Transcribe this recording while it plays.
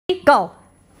Go.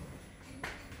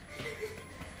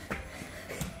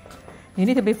 You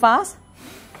need to be fast.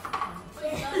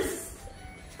 Yes.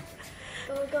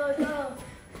 Go.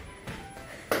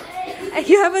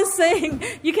 You haven't sing.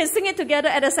 You can sing it together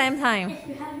at the same time.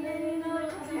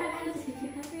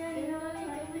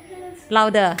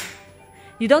 Louder.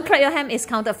 You don't clap your hand, it's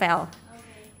counted fail.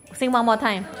 Sing one more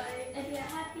time.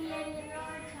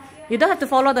 You don't have to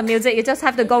follow the music, you just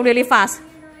have to go really fast.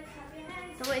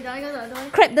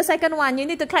 Clap the second one. You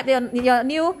need to clap your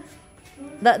new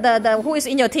the who is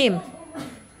in your team.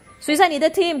 Susan in the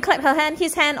team, clap her hand,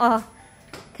 his hand, or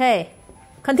okay.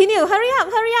 Continue. Hurry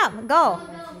up. Go.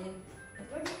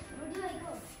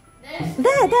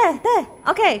 There.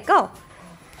 Okay, go.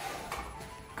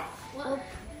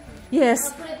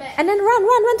 Yes. And then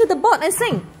run to the boat and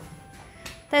sing.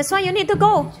 That's why you need to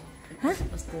go. Huh?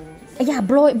 Yeah,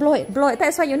 blow it.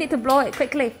 That's why you need to blow it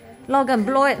quickly. Logan,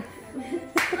 blow it.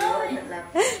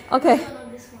 Okay.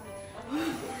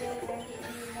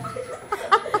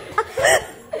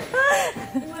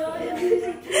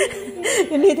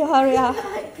 You need to hurry up.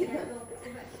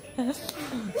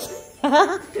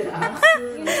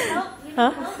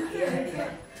 Huh?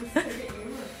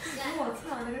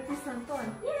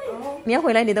 你要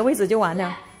回来你的位置就完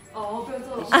了。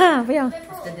啊，不用。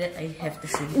After that, I have to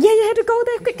sing. Yeah, you have to go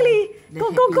there quickly.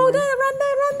 Go there, run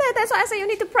there. That's why I say you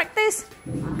need to practice.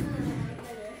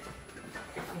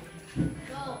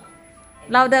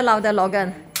 Louder,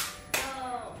 Logan.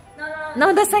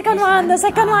 No, the second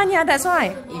one. Yeah, that's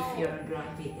why. If you're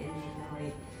grumpy and you know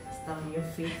it, stomp your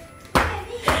feet.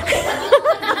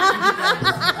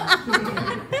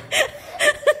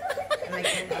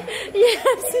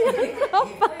 Yes, you're so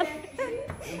fun.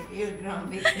 If you're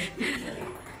grumpy,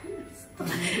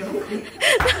 stomp your feet.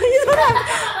 You don't have.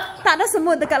 Tak ada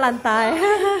semut dekat lantai.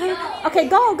 Okay,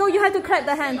 go. You have to clap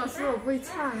the hand. 老师，我不会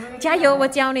唱。加油，我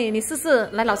教你，你试试。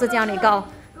来，老师教你 Go。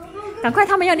赶快，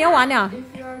他们要你要玩了。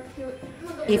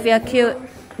If you're cute,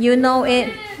 you know it.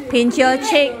 Pinch your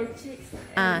cheek.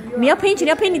 啊，你要 pinch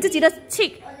你自己的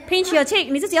cheek。Pinch your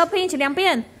cheek， 你自己要 pinch 两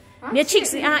边。你的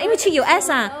cheek 啊，因为 cheek 有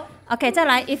s 啊。OK， 再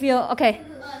来 ，if you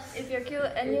OK。If you're cute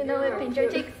and you know it, pinch your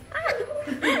cheek.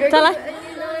 再来。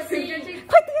 Pinch your cheek.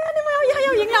 快点，你们还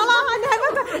要赢了啦！你还不，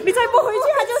你再不回去，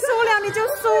他就输了，你就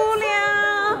输了。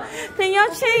Pinch your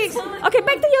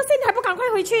cheek。OK，back to your seat， 还不赶快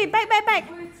回去？Back。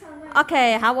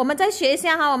OK， 好，我们再学一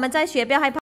下哈，我们再学，不要害怕。